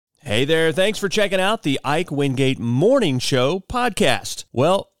Hey there, thanks for checking out the Ike Wingate Morning Show podcast.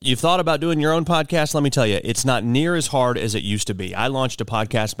 Well, you've thought about doing your own podcast? Let me tell you, it's not near as hard as it used to be. I launched a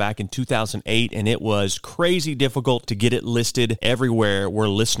podcast back in 2008, and it was crazy difficult to get it listed everywhere where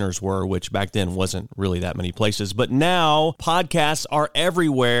listeners were, which back then wasn't really that many places. But now, podcasts are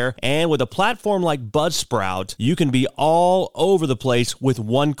everywhere, and with a platform like Buzzsprout, you can be all over the place with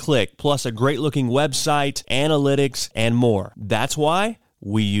one click, plus a great-looking website, analytics, and more. That's why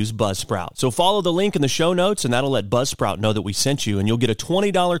we use Buzzsprout. So follow the link in the show notes, and that'll let Buzzsprout know that we sent you, and you'll get a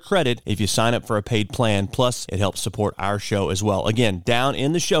 $20 credit if you sign up for a paid plan. Plus, it helps support our show as well. Again, down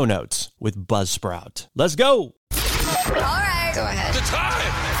in the show notes with Buzzsprout. Let's go. All right. Go ahead. The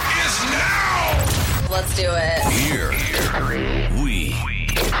time is now. Let's do it. Here we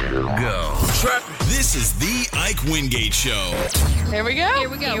go. This is the Ike Wingate Show. Here we go. Here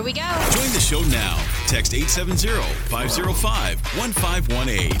we go. Here we go. Join the show now. Text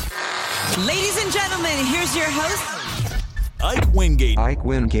 870-505-1518. Ladies and gentlemen, here's your host, Ike Wingate. Ike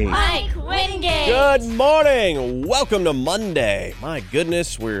Wingate. Ike Wingate. Good morning. Welcome to Monday. My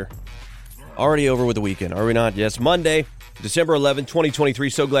goodness, we're already over with the weekend, are we not? Yes, Monday, December 11th, 2023.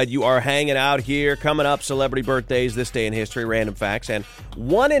 So glad you are hanging out here. Coming up, celebrity birthdays, this day in history, random facts, and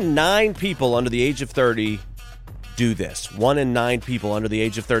 1 in 9 people under the age of 30 do this. 1 in 9 people under the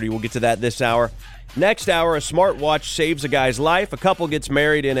age of 30. We'll get to that this hour. Next hour, a smartwatch saves a guy's life. A couple gets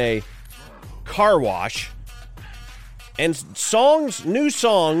married in a car wash. And new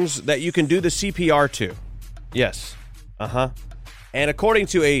songs that you can do the CPR to. Yes. And according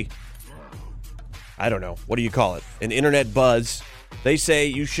to I don't know, what do you call it? An internet buzz. They say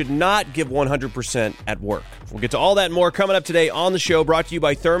you should not give 100% at work. We'll get to all that and more coming up today on the show, brought to you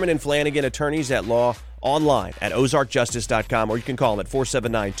by Thurman and Flanagan, attorneys at law, online at ozarkjustice.com, or you can call them at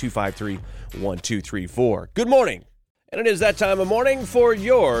 479-253-1234. Good morning. And it is that time of morning for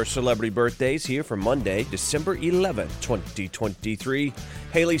your celebrity birthdays here for Monday, December 11th, 2023.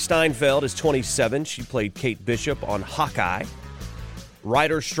 Haley Steinfeld is 27. She played Kate Bishop on Hawkeye.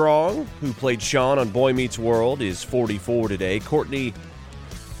 Ryder Strong, who played Sean on Boy Meets World, is 44 today. Courtney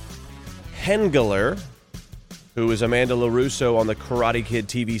Hengeler, who is Amanda LaRusso on the Karate Kid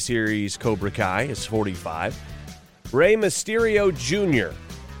TV series Cobra Kai, is 45. Rey Mysterio Jr.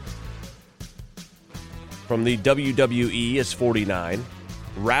 from the WWE is 49.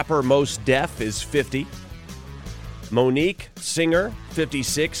 Rapper Mos Def is 50. Monique Singer,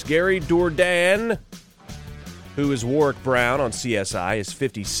 56. Gary Dourdan, who is Warwick Brown on CSI, is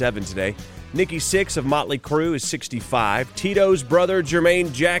 57 today. Nikki Sixx of Motley Crue is 65. Tito's brother,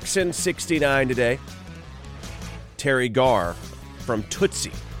 Jermaine Jackson, 69 today. Terry Garr from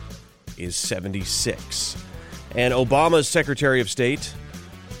Tootsie is 76. And Obama's Secretary of State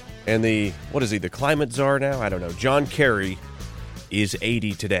and the climate czar now? I don't know. John Kerry is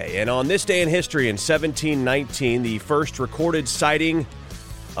 80 today. And on this day in history, in 1719, the first recorded sighting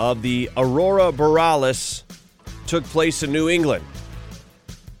of the Aurora Borealis took place in New England.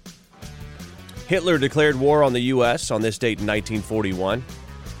 Hitler declared war on the U.S. on this date in 1941.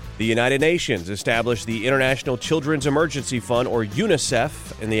 The United Nations established the International Children's Emergency Fund, or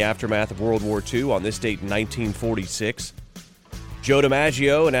UNICEF, in the aftermath of World War II on this date in 1946. Joe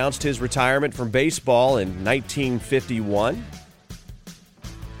DiMaggio announced his retirement from baseball in 1951.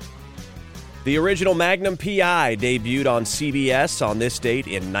 The original Magnum P.I. debuted on CBS on this date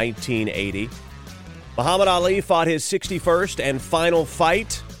in 1980. Muhammad Ali fought his 61st and final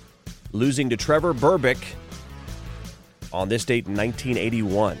fight, losing to Trevor Berbick on this date in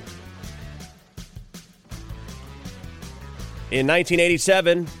 1981. In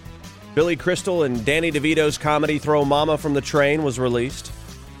 1987, Billy Crystal and Danny DeVito's comedy Throw Mama from the Train was released.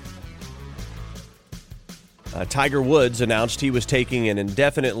 Tiger Woods announced he was taking an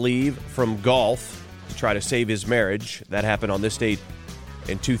indefinite leave from golf to try to save his marriage. That happened on this date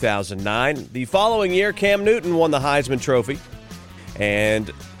in 2009. The following year, Cam Newton won the Heisman Trophy.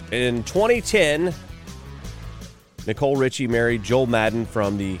 And in 2010, Nicole Richie married Joel Madden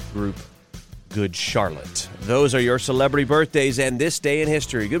from the group Good Charlotte. Those are your celebrity birthdays and this day in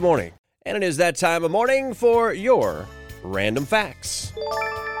history. Good morning. And it is that time of morning for your random facts.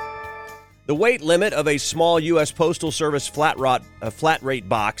 The weight limit of a small U.S. Postal Service flat rate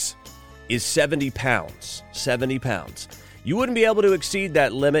box is 70 pounds. 70 pounds. You wouldn't be able to exceed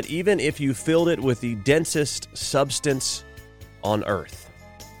that limit even if you filled it with the densest substance on Earth.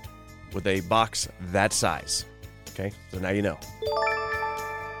 With a box that size. Okay, so now you know.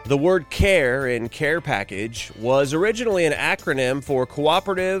 The word CARE in care package was originally an acronym for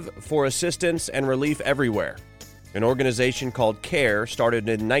Cooperative for Assistance and Relief Everywhere. An organization called CARE started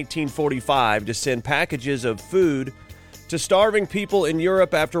in 1945 to send packages of food to starving people in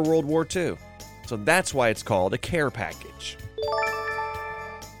Europe after World War II. So that's why it's called a care package.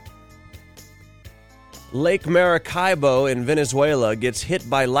 Lake Maracaibo in Venezuela gets hit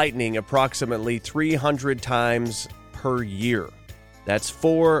by lightning approximately 300 times per year. That's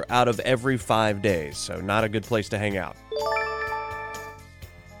 4 out of every 5 days, so not a good place to hang out.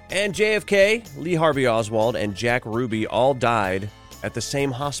 And JFK, Lee Harvey Oswald, and Jack Ruby all died at the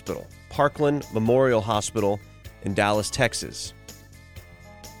same hospital, Parkland Memorial Hospital in Dallas, Texas.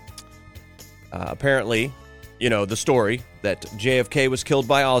 Apparently, you know the story that JFK was killed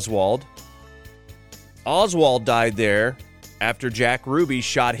by Oswald. Oswald died there after Jack Ruby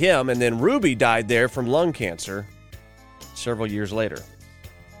shot him, and then Ruby died there from lung cancer several years later.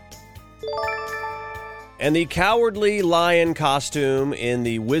 And the Cowardly Lion costume in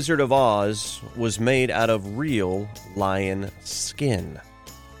The Wizard of Oz was made out of real lion skin.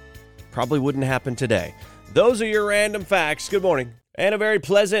 Probably wouldn't happen today. Those are your random facts. Good morning. And a very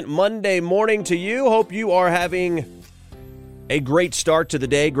pleasant Monday morning to you. Hope you are having a great start to the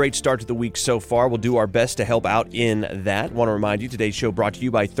day, great start to the week so far. We'll do our best to help out in that. Want to remind you, today's show brought to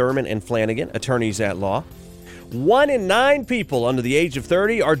you by Thurman and Flanagan, attorneys at law. 1 in 9 people under the age of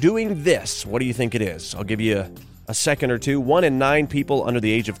 30 are doing this. What do you think it is? I'll give you a second or two. 1 in 9 people under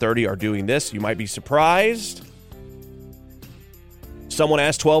the age of 30 are doing this. You might be surprised. Someone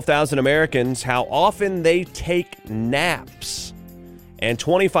asked 12,000 Americans how often they take naps. And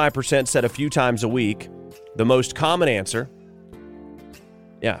 25% said a few times a week. The most common answer,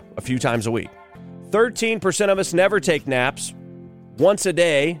 a few times a week. 13% of us never take naps. Once a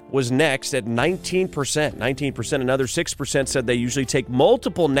day was next at 19%. 19%. Another 6% said they usually take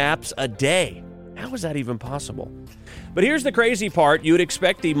multiple naps a day. How is that even possible? But here's the crazy part. You would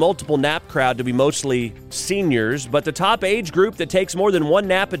expect the multiple nap crowd to be mostly seniors, but the top age group that takes more than one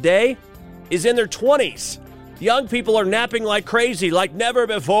nap a day is in their 20s. Young people are napping like crazy, like never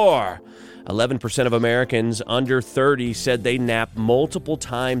before. 11% of Americans under 30 said they nap multiple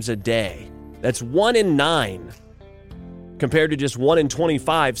times a day. That's 1 in 9, compared to just 1 in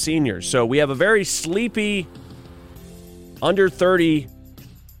 25 seniors. So we have a very sleepy under 30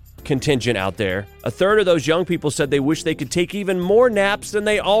 contingent out there. A third of those young people said they wish they could take even more naps than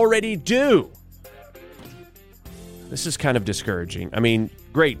they already do. This is kind of discouraging. I mean,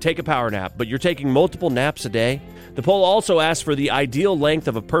 great, take a power nap, but you're taking multiple naps a day? The poll also asked for the ideal length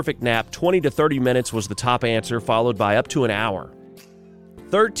of a perfect nap. 20 to 30 minutes was the top answer, followed by up to an hour.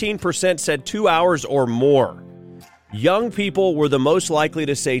 13% said 2 hours or more. Young people were the most likely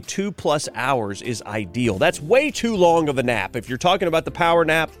to say 2+ hours is ideal. That's way too long of a nap. If you're talking about the power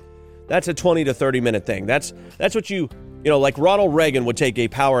nap, that's a 20 to 30 minute thing. That's what like Ronald Reagan would take a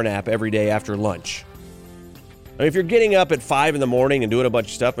power nap every day after lunch. I mean, if you're getting up at 5 in the morning and doing a bunch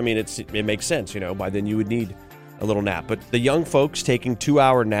of stuff, I mean, it makes sense, by then you would need a little nap. But the young folks taking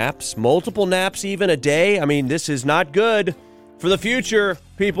 2-hour naps, multiple naps even a day, I mean, this is not good for the future,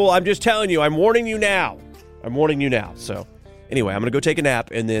 people. I'm just telling you, I'm warning you now. So anyway, I'm going to go take a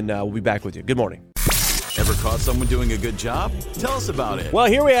nap, and then we'll be back with you. Good morning. Ever caught someone doing a good job? Tell us about it. Well,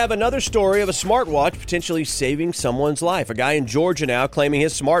 here we have another story of a smartwatch potentially saving someone's life. A guy in Georgia now claiming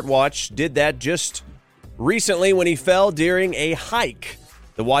his smartwatch did that just recently when he fell during a hike.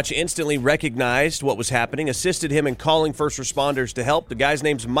 The watch instantly recognized what was happening, assisted him in calling first responders to help. The guy's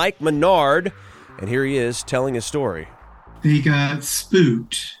name's Mike Menard, and here he is telling his story. They got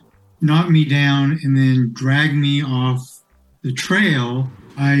spooked, knocked me down, and then dragged me off the trail.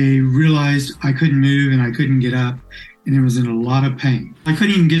 I realized I couldn't move and I couldn't get up, and I was in a lot of pain. I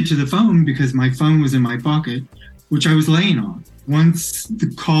couldn't even get to the phone because my phone was in my pocket, which I was laying on. Once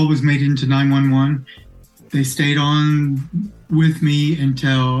the call was made into 911, they stayed on with me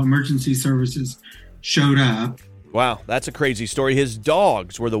until emergency services showed up. Wow, that's a crazy story. His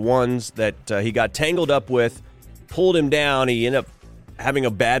dogs were the ones that he got tangled up with, pulled him down. He ended up having a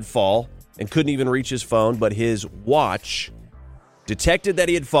bad fall and couldn't even reach his phone, but his watch detected that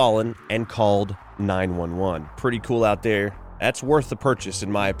he had fallen and called 911. Pretty cool out there. That's worth the purchase,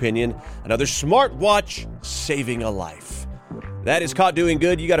 in my opinion. Another smartwatch saving a life. That is Caught Doing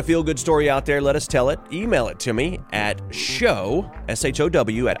Good. You got a feel-good story out there. Let us tell it. Email it to me at show,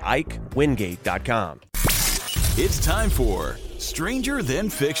 S-H-O-W, at IkeWingate.com. It's time for Stranger Than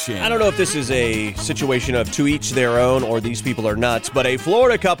Fiction. I don't know if this is a situation of to each their own or these people are nuts, but a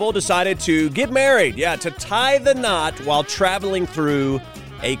Florida couple decided to get married. Yeah, to tie the knot while traveling through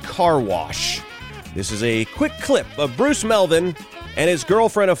a car wash. This is a quick clip of Bruce Melvin and his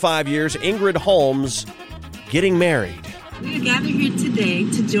girlfriend of 5 years, Ingrid Holmes, getting married. We are gathered here today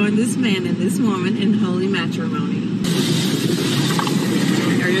to join this man and this woman in holy matrimony.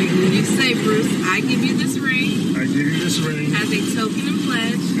 Are you You say, Bruce, I give you this ring. I give you this ring. As a token and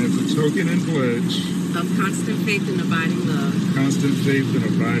pledge. As a token and pledge. Of constant faith and abiding love. Constant faith and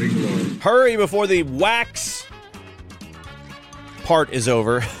abiding love. Hurry before the wax part is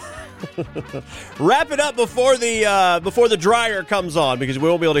over. Wrap it up before the dryer comes on, because we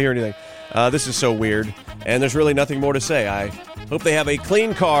won't be able to hear anything. This is so weird, and there's really nothing more to say. I hope they have a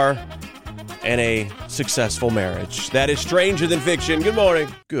clean car and a successful marriage. That is Stranger Than Fiction. Good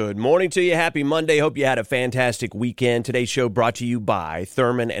morning. Good morning to you. Happy Monday. Hope you had a fantastic weekend. Today's show brought to you by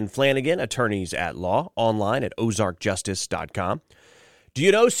Thurman and Flanagan, attorneys at law, online at ozarkjustice.com. Do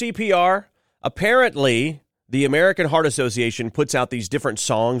you know CPR? Apparently, the American Heart Association puts out these different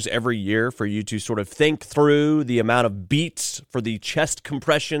songs every year for you to sort of think through the amount of beats for the chest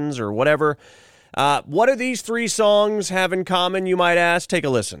compressions or whatever. What do these three songs have in common, you might ask? Take a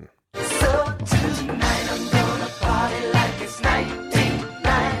listen. So tonight I'm gonna party like it's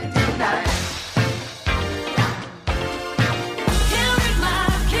 1999.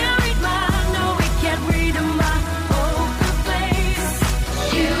 Can't read my, no, we can't read my poker face.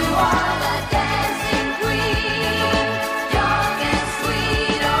 You are the dancing queen, young and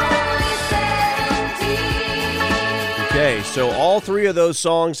sweet, only 17. Okay, so all three of those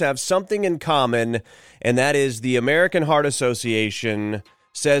songs have something in common, and that is the American Heart Association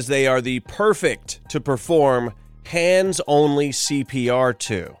says they are the perfect to perform hands-only CPR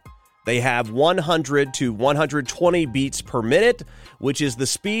to. They have 100 to 120 beats per minute, which is the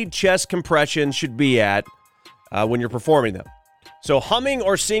speed chest compression should be at when you're performing them. So humming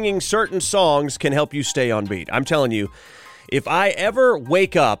or singing certain songs can help you stay on beat. I'm telling you, if I ever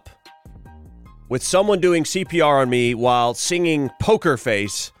wake up with someone doing CPR on me while singing Poker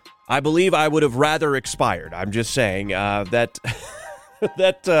Face, I believe I would have rather expired. I'm just saying that...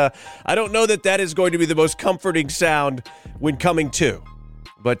 I don't know that is going to be the most comforting sound when coming to.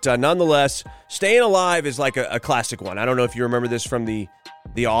 But nonetheless, Staying Alive is like a classic one. I don't know if you remember this from the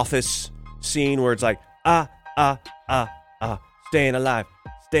Office scene where it's like, staying alive,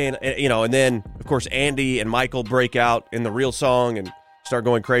 and then, of course, Andy and Michael break out in the real song and start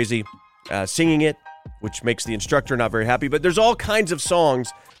going crazy, singing it, which makes the instructor not very happy. But there's all kinds of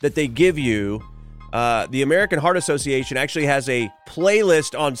songs that they give you. The American Heart Association actually has a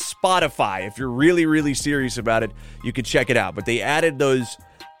playlist on Spotify. If you're really, really serious about it, you can check it out. But they added those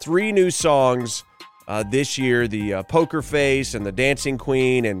three new songs this year, the Poker Face and the Dancing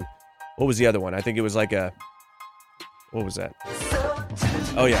Queen, and what was the other one? I think it was like what was that?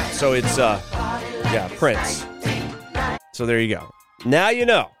 Oh, yeah. So it's, Prince. So there you go. Now you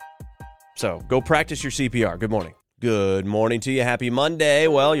know. So go practice your CPR. Good morning. Good morning to you. Happy Monday.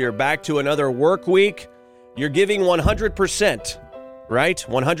 Well, you're back to another work week. You're giving 100%, right?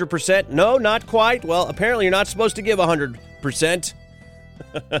 100%? No, not quite. Well, apparently you're not supposed to give 100%.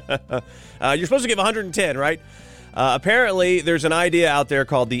 You're supposed to give 110, right? Apparently there's an idea out there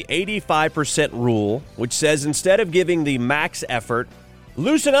called the 85% rule, which says instead of giving the max effort,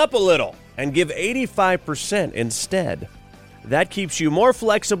 loosen up a little and give 85% instead. That keeps you more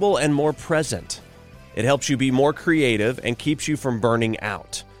flexible and more present. It helps you be more creative and keeps you from burning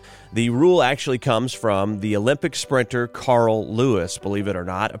out. The rule actually comes from the Olympic sprinter Carl Lewis, believe it or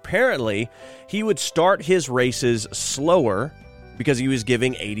not. Apparently, he would start his races slower because he was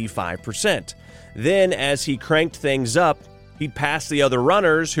giving 85%. Then, as he cranked things up, he'd pass the other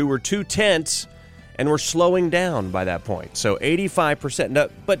runners who were too tense and were slowing down by that point. So 85%. No,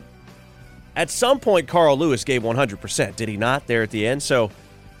 but at some point, Carl Lewis gave 100%, did he not, there at the end? So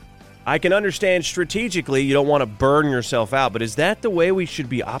I can understand strategically you don't want to burn yourself out, but is that the way we should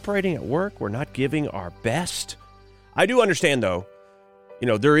be operating at work? We're not giving our best? I do understand, though,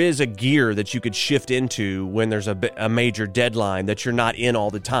 there is a gear that you could shift into when there's a major deadline that you're not in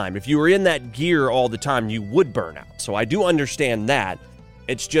all the time. If you were in that gear all the time, you would burn out. So I do understand that.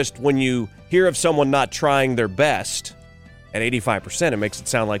 It's just when you hear of someone not trying their best at 85%, it makes it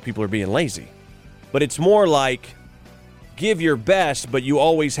sound like people are being lazy. But it's more like give your best, but you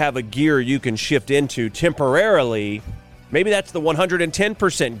always have a gear you can shift into temporarily. Maybe that's the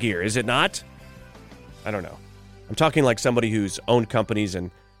 110% gear, is it not? I don't know. I'm talking like somebody who's owned companies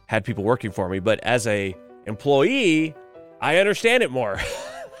and had people working for me, but as a employee, I understand it more.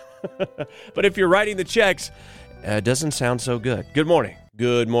 But if you're writing the checks, it doesn't sound so good. Good morning.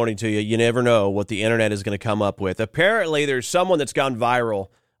 Good morning to you. You never know what the internet is going to come up with. Apparently, there's someone that's gone viral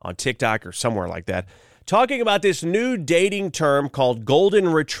on TikTok or somewhere like that, talking about this new dating term called golden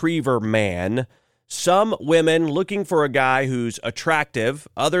retriever man. Some women looking for a guy who's attractive.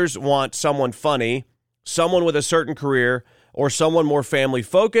 Others want someone funny, someone with a certain career, or someone more family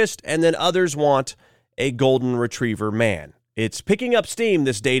focused. And then others want a golden retriever man. It's picking up steam,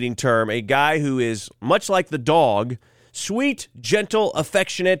 this dating term. A guy who is much like the dog, sweet, gentle,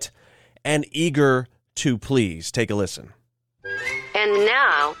 affectionate, and eager to please. Take a listen. And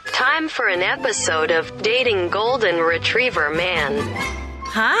now, time for an episode of Dating Golden Retriever Man.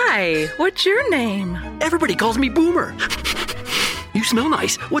 Hi, what's your name? Everybody calls me Boomer. You smell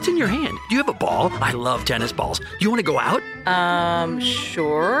nice. What's in your hand? Do you have a ball? I love tennis balls. Do you want to go out?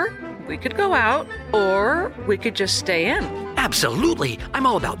 Sure. We could go out, or we could just stay in. Absolutely. I'm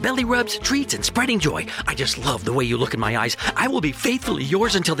all about belly rubs, treats, and spreading joy. I just love the way you look in my eyes. I will be faithfully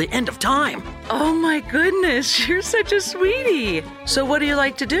yours until the end of time. Oh my goodness, you're such a sweetie. So what do you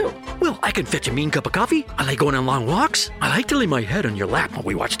like to do? Well, I can fetch a mean cup of coffee. I like going on long walks. I like to lay my head on your lap while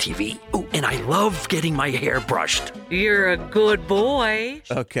we watch TV. Oh, and I love getting my hair brushed. You're a good boy.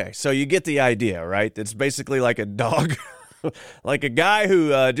 Okay, so you get the idea, right? It's basically like a dog. Like a guy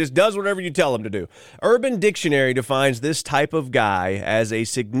who just does whatever you tell him to do. Urban Dictionary defines this type of guy as a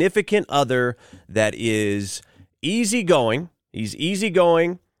significant other that is easygoing. He's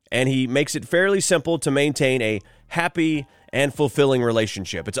easygoing, and he makes it fairly simple to maintain a happy and fulfilling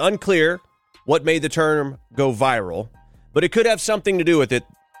relationship. It's unclear what made the term go viral, but it could have something to do with it.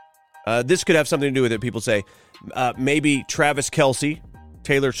 This could have something to do with it. People say maybe Travis Kelce,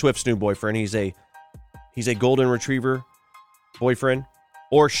 Taylor Swift's new boyfriend. He's a golden retriever boyfriend,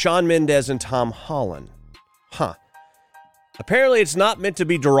 or Shawn Mendes and Tom Holland. Apparently it's not meant to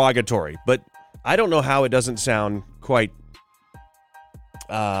be derogatory, but I don't know how it doesn't sound quite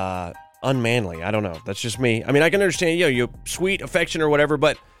unmanly. I don't know. That's just me. I mean, I can understand, you sweet affection or whatever,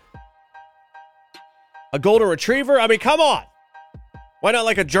 but a golden retriever? I mean, come on. Why not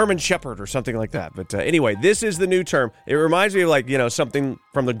like a German Shepherd or something like that? But anyway, this is the new term. It reminds me of something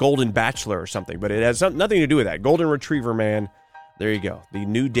from the Golden Bachelor or something, but it has nothing to do with that. Golden Retriever Man. There you go. The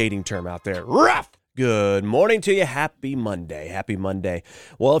new dating term out there. Ruff! Good morning to you. Happy Monday. Happy Monday.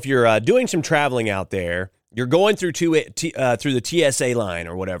 Well, if you're doing some traveling out there, you're going through the TSA line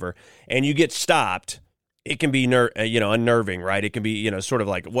or whatever, and you get stopped, it can be unnerving, right? It can be sort of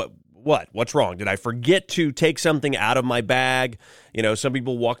like what's wrong? Did I forget to take something out of my bag? Some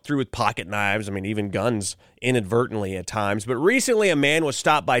people walk through with pocket knives. I mean, even guns inadvertently at times. But recently, a man was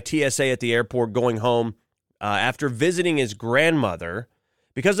stopped by TSA at the airport going home after visiting his grandmother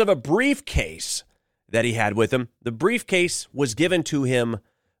because of a briefcase that he had with him. The briefcase was given to him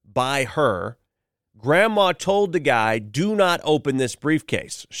by her. Grandma told the guy, do not open this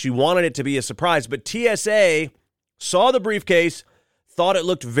briefcase. She wanted it to be a surprise, but TSA saw the briefcase, thought it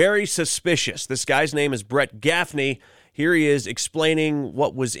looked very suspicious. This guy's name is Brett Gaffney. Here he is explaining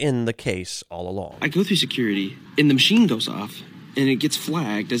what was in the case all along. I go through security, and the machine goes off, and it gets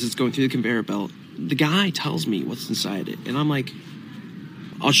flagged as it's going through the conveyor belt. The guy tells me what's inside it, and I'm like,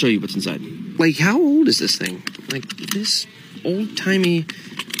 I'll show you what's inside. Like, how old is this thing? Like, this old-timey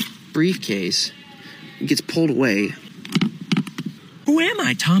briefcase gets pulled away. Who am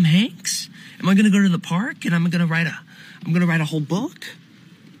I, Tom Hanks? Am I going to go to the park, and I'm going to write a whole book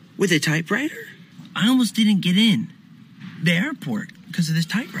with a typewriter? I almost didn't get in the airport because of this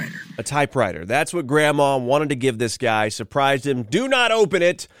typewriter. A typewriter. That's what Grandma wanted to give this guy. Surprised him. Do not open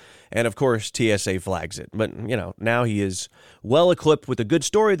it. And, of course, TSA flags it. But, now he is well equipped with a good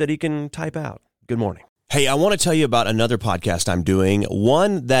story that he can type out. Good morning. Hey, I want to tell you about another podcast I'm doing,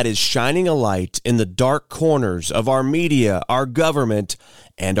 one that is shining a light in the dark corners of our media, our government,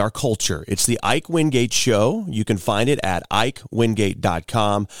 and our culture. It's the Ike Wingate Show. You can find it at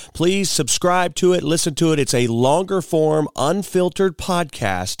IkeWingate.com. Please subscribe to it, listen to it. It's a longer form, unfiltered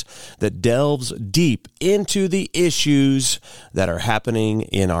podcast that delves deep into the issues that are happening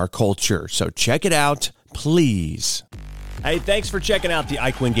in our culture. So check it out, please. Hey, thanks for checking out the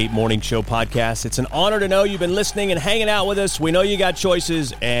Ike Wingate Morning Show podcast. It's an honor to know you've been listening and hanging out with us. We know you got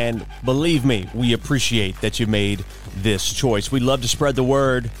choices, and believe me, we appreciate that you made this choice. We'd love to spread the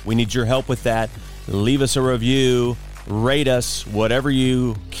word. We need your help with that. Leave us a review, rate us, whatever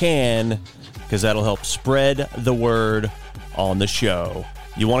you can, because that'll help spread the word on the show.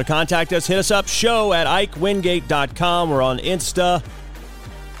 You want to contact us, hit us up, show@IkeWingate.com. We're on Insta.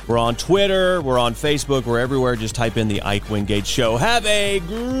 We're on Twitter, we're on Facebook, we're everywhere. Just type in the Ike Wingate Show. Have a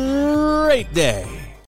great day.